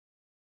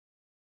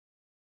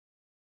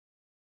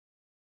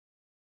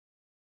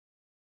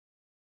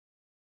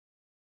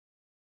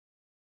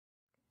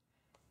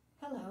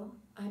Hello,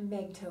 I'm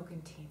Meg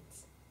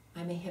Tocantins.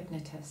 I'm a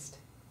hypnotist,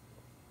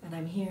 and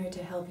I'm here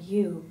to help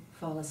you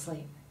fall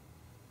asleep.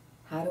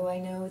 How do I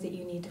know that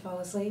you need to fall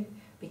asleep?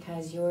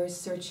 Because you're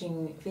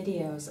searching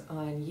videos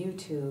on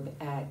YouTube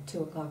at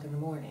 2 o'clock in the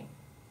morning.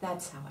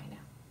 That's how I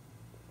know.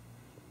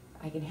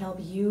 I can help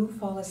you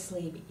fall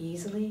asleep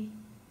easily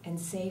and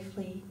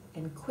safely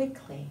and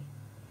quickly.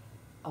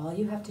 All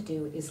you have to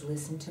do is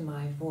listen to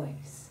my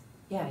voice.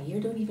 Yeah, you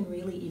don't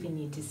really even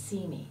need to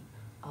see me.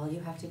 All you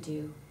have to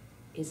do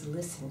is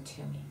listen to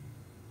me.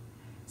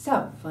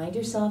 So, find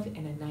yourself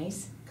in a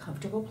nice,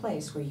 comfortable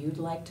place where you'd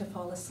like to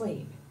fall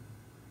asleep.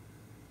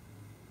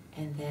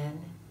 And then,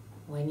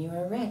 when you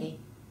are ready,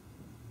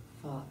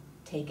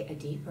 take a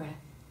deep breath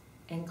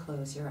and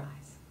close your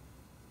eyes.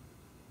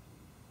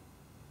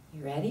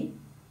 You ready?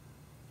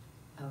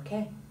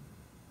 Okay.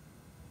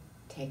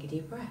 Take a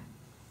deep breath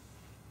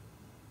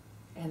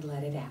and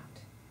let it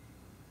out.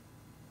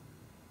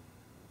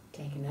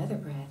 Take another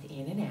breath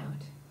in and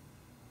out.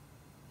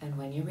 And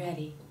when you're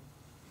ready,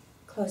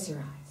 close your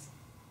eyes.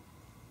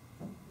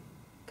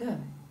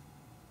 Good.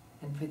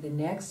 And for the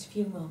next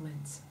few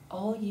moments,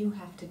 all you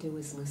have to do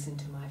is listen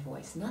to my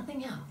voice.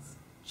 Nothing else.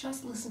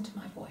 Just listen to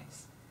my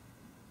voice.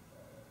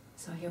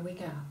 So here we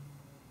go.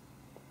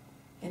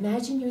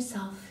 Imagine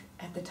yourself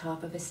at the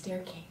top of a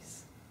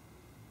staircase.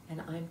 And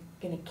I'm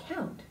going to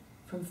count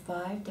from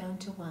 5 down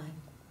to 1.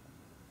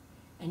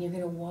 And you're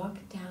going to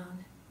walk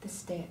down the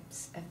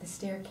steps of the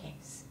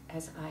staircase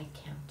as I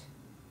count.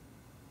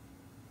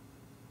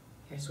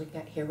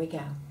 Here we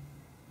go.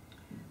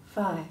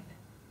 5.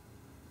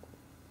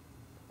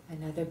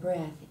 Another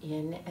breath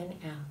in and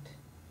out.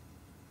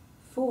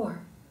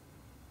 4.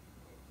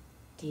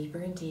 Deeper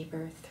and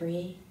deeper.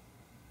 3.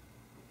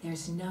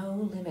 There's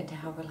no limit to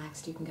how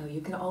relaxed you can go. You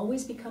can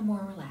always become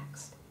more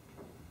relaxed.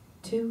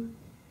 2.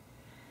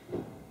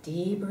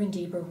 Deeper and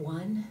deeper.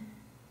 1.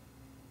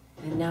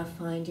 And now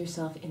find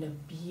yourself in a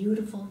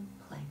beautiful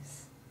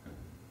place.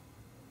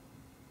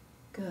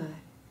 Good.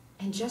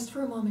 And just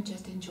for a moment,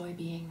 just enjoy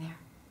being there.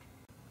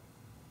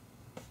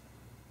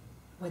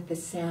 What the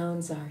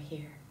sounds are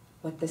here,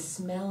 what the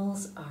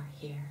smells are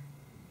here,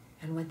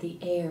 and what the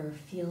air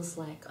feels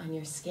like on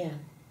your skin.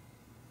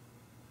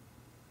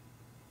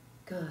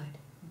 Good.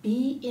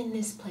 Be in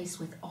this place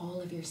with all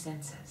of your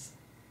senses.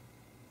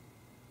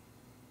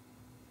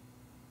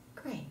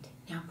 Great.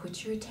 Now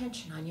put your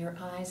attention on your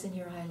eyes and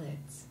your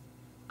eyelids.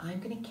 I'm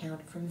going to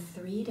count from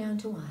 3 down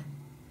to 1.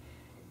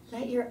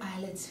 Let your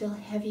eyelids feel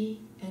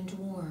heavy and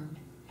warm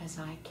as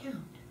I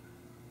count.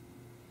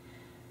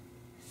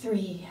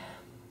 3.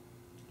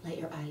 Let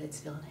your eyelids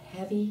feel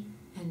heavy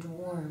and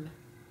warm.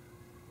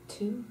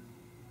 2.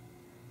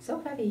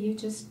 So heavy you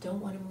just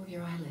don't want to move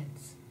your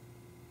eyelids.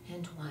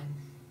 And 1.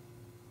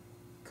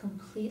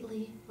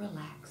 Completely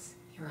relax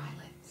your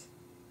eyelids.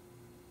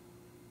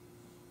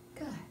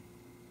 Good.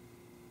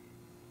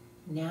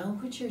 Now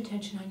put your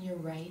attention on your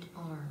right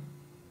arm.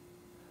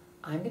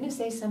 I'm going to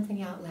say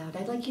something out loud.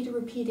 I'd like you to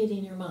repeat it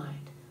in your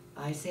mind.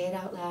 I say it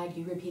out loud,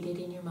 you repeat it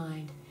in your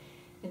mind,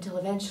 until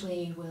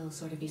eventually we'll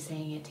sort of be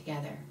saying it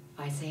together.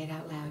 I say it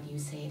out loud, you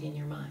say it in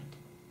your mind.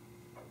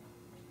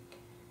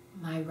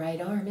 My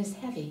right arm is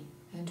heavy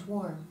and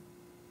warm.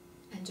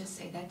 And just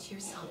say that to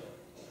yourself.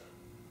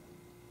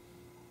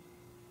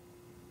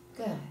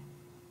 Good.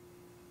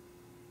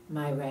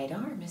 My right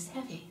arm is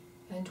heavy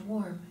and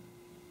warm.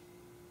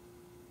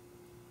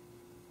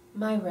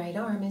 My right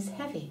arm is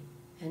heavy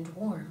and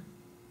warm.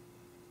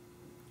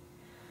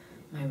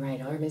 My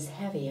right arm is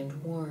heavy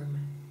and warm.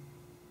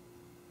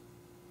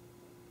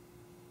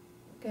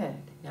 Good.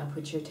 Now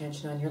put your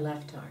attention on your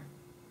left arm.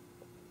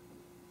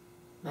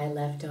 My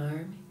left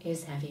arm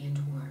is heavy and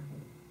warm.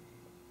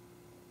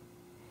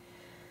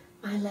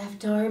 My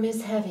left arm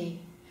is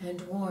heavy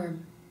and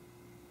warm.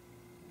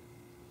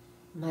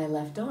 My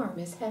left arm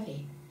is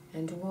heavy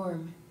and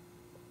warm.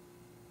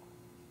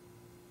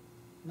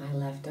 My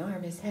left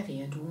arm is heavy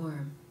and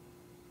warm.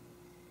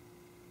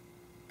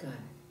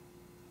 Good.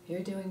 You're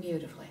doing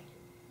beautifully.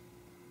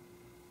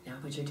 Now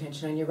put your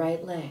attention on your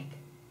right leg.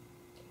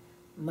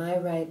 My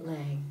right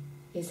leg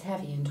is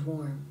heavy and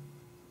warm.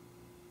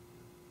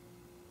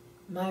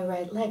 My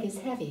right leg is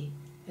heavy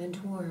and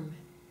warm.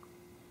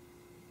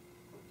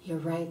 Your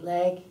right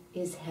leg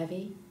is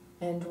heavy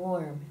and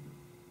warm.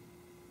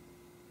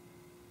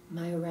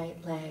 My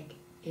right leg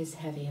is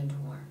heavy and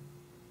warm.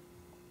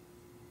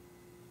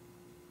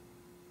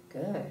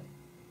 Good.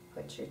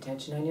 Put your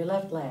attention on your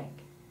left leg.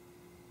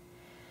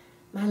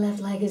 My left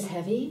leg is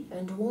heavy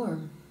and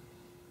warm.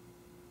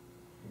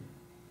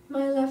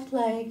 My left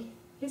leg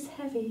is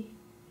heavy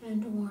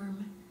and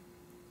warm.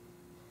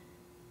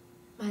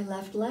 My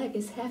left leg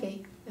is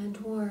heavy and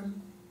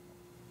warm.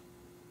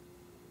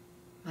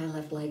 My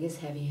left leg is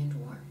heavy and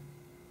warm.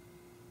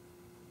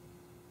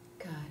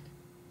 Good.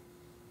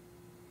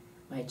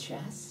 My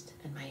chest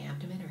and my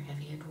abdomen are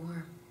heavy and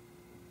warm.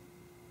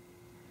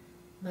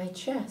 My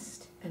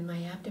chest and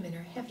my abdomen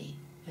are heavy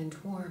and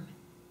warm.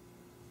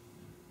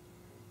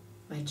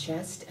 My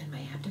chest and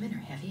my abdomen are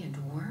heavy and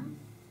warm.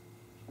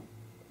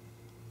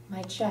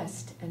 My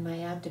chest and my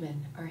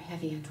abdomen are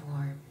heavy and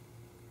warm.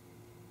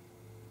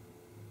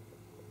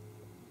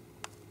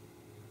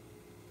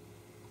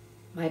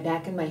 My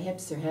back and my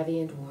hips are heavy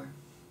and warm.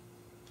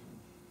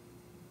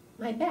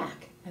 My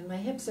back and my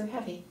hips are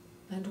heavy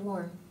and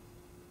warm.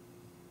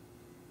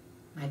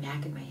 My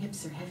back and my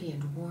hips are heavy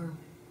and warm.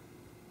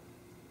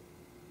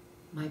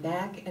 My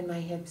back and my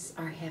hips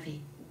are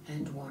heavy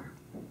and warm.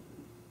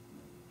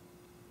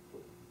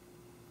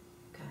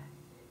 Good.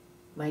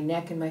 My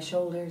neck and my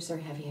shoulders are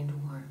heavy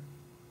and warm.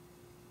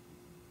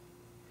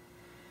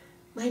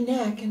 My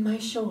neck and my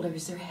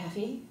shoulders are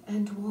heavy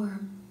and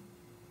warm.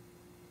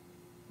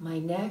 My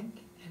neck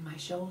and my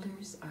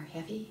shoulders are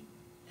heavy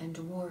and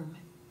warm.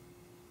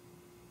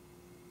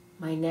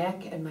 My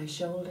neck and my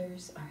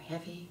shoulders are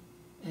heavy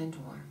and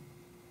warm.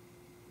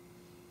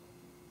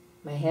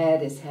 My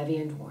head is heavy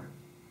and warm.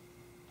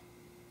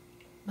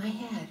 My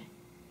head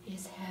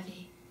is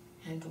heavy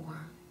and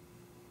warm.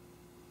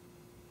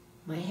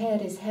 My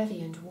head is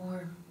heavy and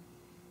warm.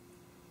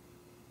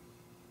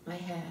 My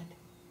head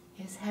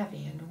is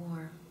heavy and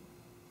warm.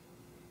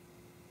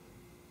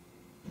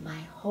 My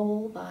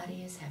whole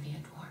body is heavy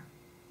and warm.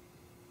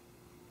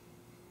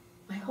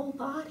 My whole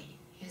body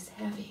is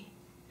heavy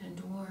and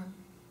warm.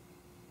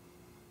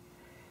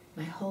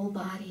 My whole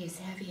body is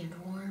heavy and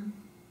warm.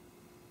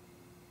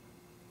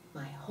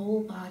 My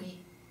whole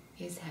body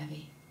is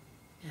heavy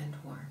and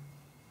warm.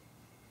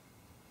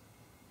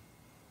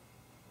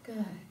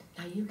 Good.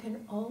 Now you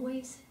can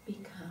always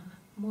become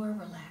more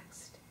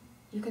relaxed.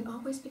 You can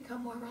always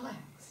become more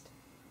relaxed.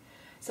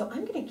 So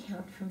I'm going to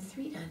count from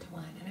 3 down to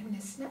 1, and I'm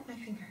going to snap my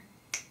finger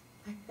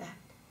like that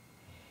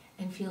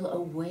and feel a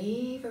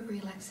wave of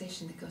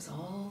relaxation that goes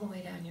all the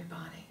way down your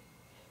body.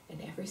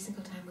 And every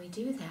single time we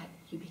do that,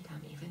 you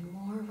become even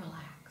more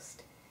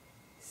relaxed,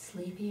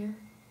 sleepier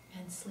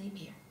and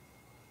sleepier.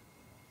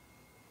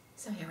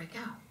 So here we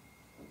go.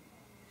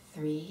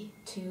 3,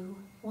 2,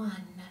 1.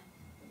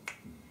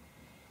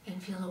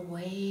 And feel a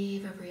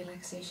wave of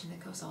relaxation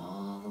that goes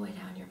all the way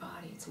down your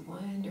body. It's a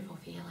wonderful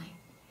feeling.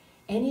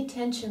 Any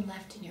tension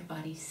left in your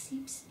body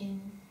seeps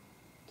in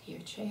to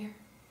your chair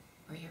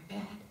or your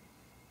bed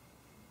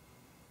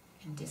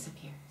and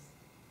disappears.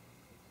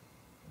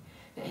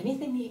 Now,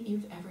 anything that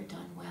you've ever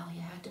done well,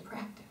 you had to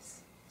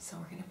practice. So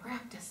we're going to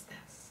practice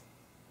this.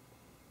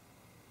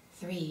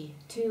 3,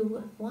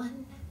 2,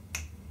 1.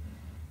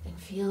 And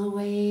feel a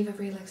wave of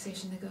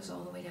relaxation that goes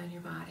all the way down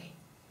your body.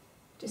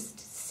 Just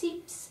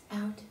seeps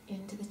out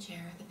into the chair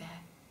or the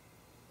bed.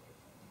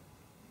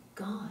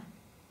 Gone.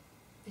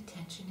 The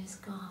tension is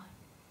gone.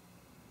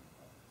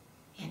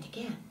 And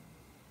again.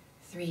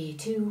 3,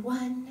 2,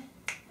 1.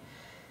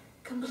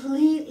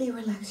 Completely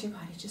relax your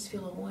body. Just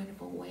feel a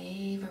wonderful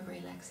wave of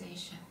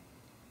relaxation.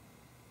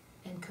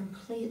 And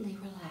completely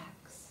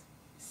relax.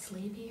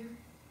 Sleepier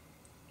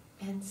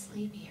and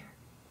sleepier.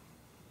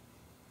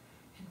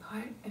 And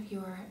part of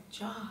your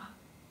job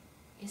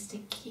is to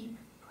keep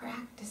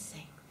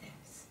practicing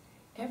this.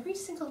 Every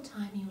single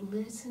time you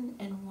listen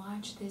and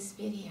watch this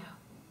video,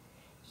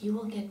 you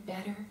will get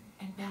better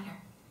and better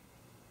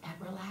at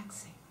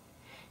relaxing.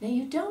 Now,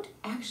 you don't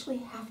actually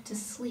have to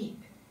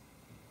sleep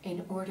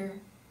in order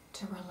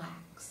to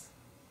relax.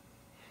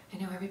 I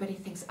know everybody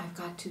thinks I've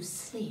got to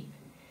sleep,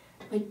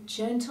 but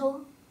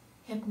gentle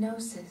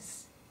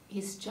hypnosis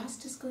is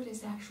just as good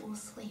as actual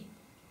sleep.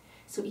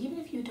 So even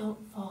if you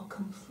don't fall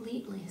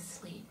completely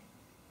asleep,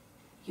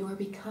 you are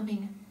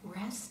becoming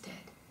rested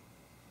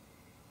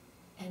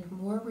and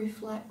more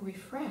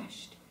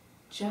refreshed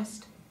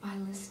just by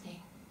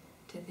listening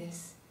to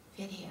this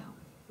video,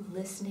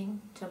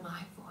 listening to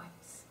my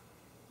voice.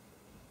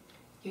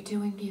 You're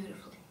doing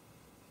beautifully.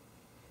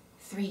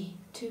 3,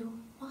 2,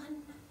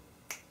 1.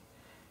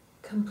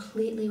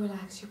 Completely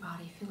relax your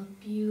body. Feel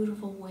a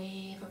beautiful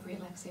wave of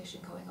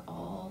relaxation going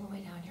all the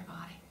way down your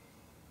body.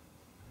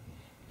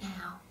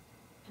 Now,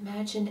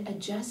 imagine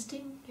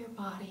adjusting your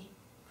body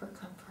for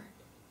comfort.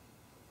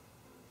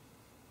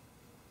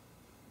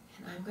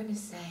 And I'm going to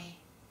say,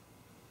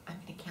 I'm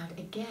going to count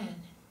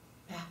again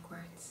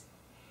backwards.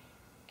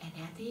 And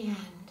at the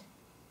end,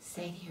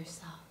 say to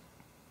yourself,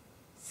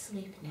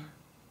 sleep now.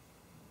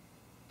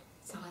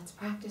 So let's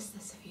practice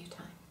this a few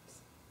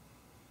times.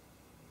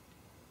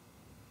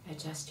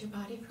 Adjust your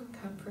body from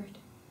comfort.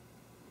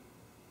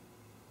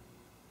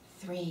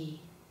 3,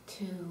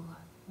 2,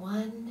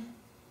 1.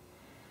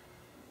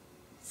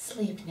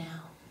 Sleep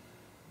now.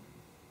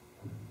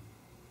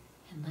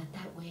 And let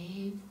that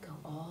wave go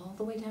all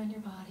the way down your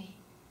body,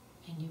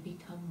 and you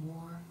become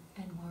more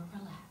and more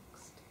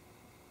relaxed.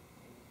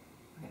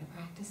 We're going to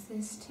practice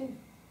this too.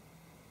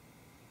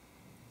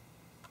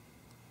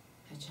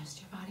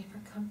 Adjust your body for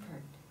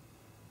comfort.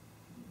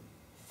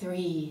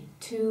 3,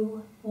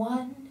 2,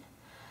 1.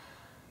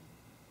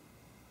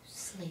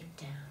 Sleep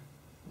down.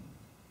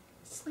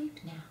 Sleep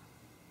now.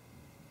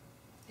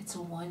 It's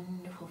a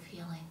wonderful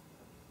feeling.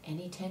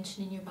 Any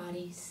tension in your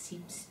body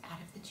seeps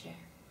out of the chair,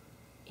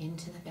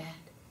 into the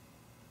bed,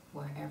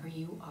 wherever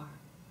you are.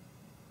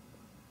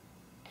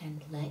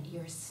 And let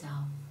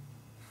yourself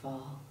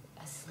fall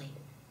asleep.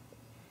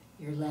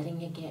 You're letting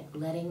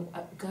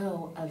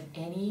go of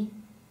any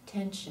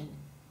tension,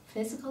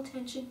 physical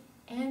tension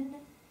and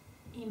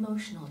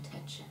emotional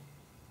tension.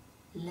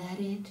 Let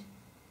it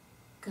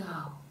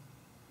go.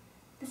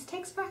 This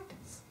takes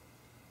practice.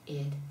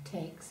 It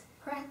takes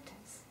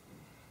practice.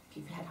 If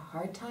you've had a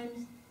hard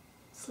time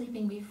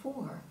sleeping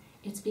before,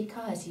 it's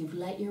because you've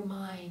let your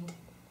mind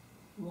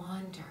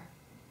wander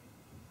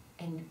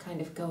and kind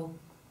of go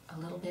a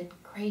little bit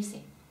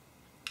crazy.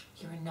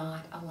 You're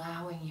not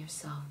allowing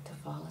yourself to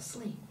fall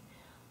asleep.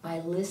 By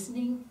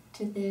listening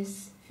to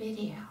this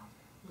video,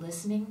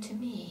 listening to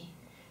me,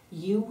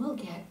 you will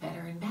get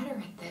better and better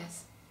at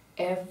this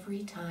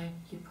every time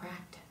you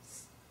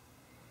practice.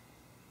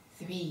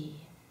 3,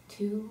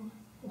 2,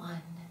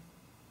 1.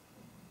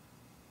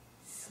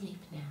 Sleep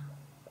now.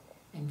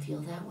 And feel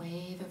that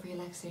wave of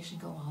relaxation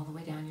go all the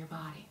way down your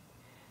body.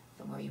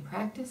 The more you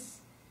practice,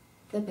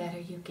 the better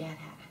you get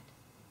at it.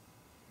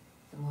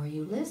 The more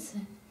you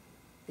listen,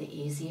 the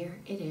easier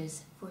it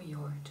is for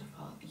you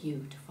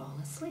to fall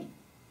asleep.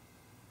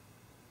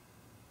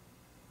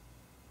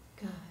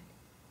 Good.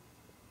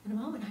 In a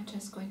moment, I'm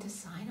just going to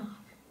sign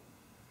off.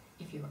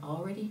 If you're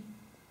already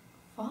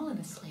fallen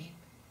asleep,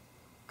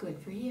 good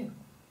for you.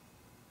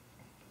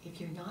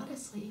 If you're not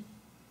asleep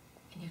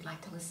and you'd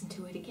like to listen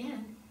to it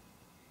again,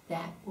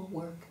 that will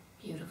work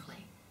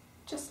beautifully.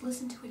 Just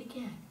listen to it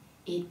again.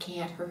 It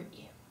can't hurt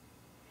you.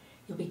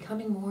 You'll be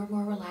becoming more and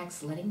more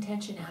relaxed, letting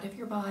tension out of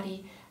your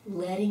body,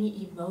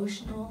 letting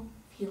emotional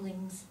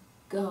feelings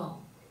go,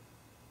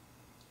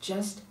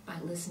 just by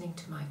listening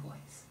to my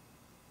voice.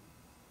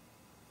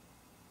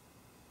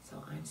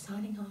 So I'm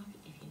signing off.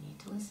 If you need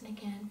to listen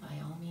again, by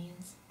all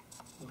means,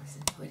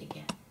 listen to it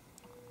again.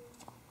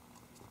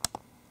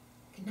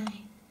 Good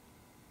night.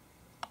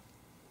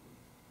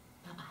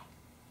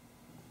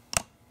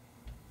 Bye-bye.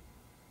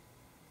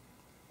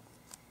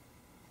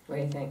 What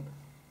do you think?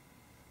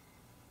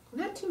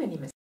 Not too many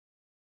mistakes.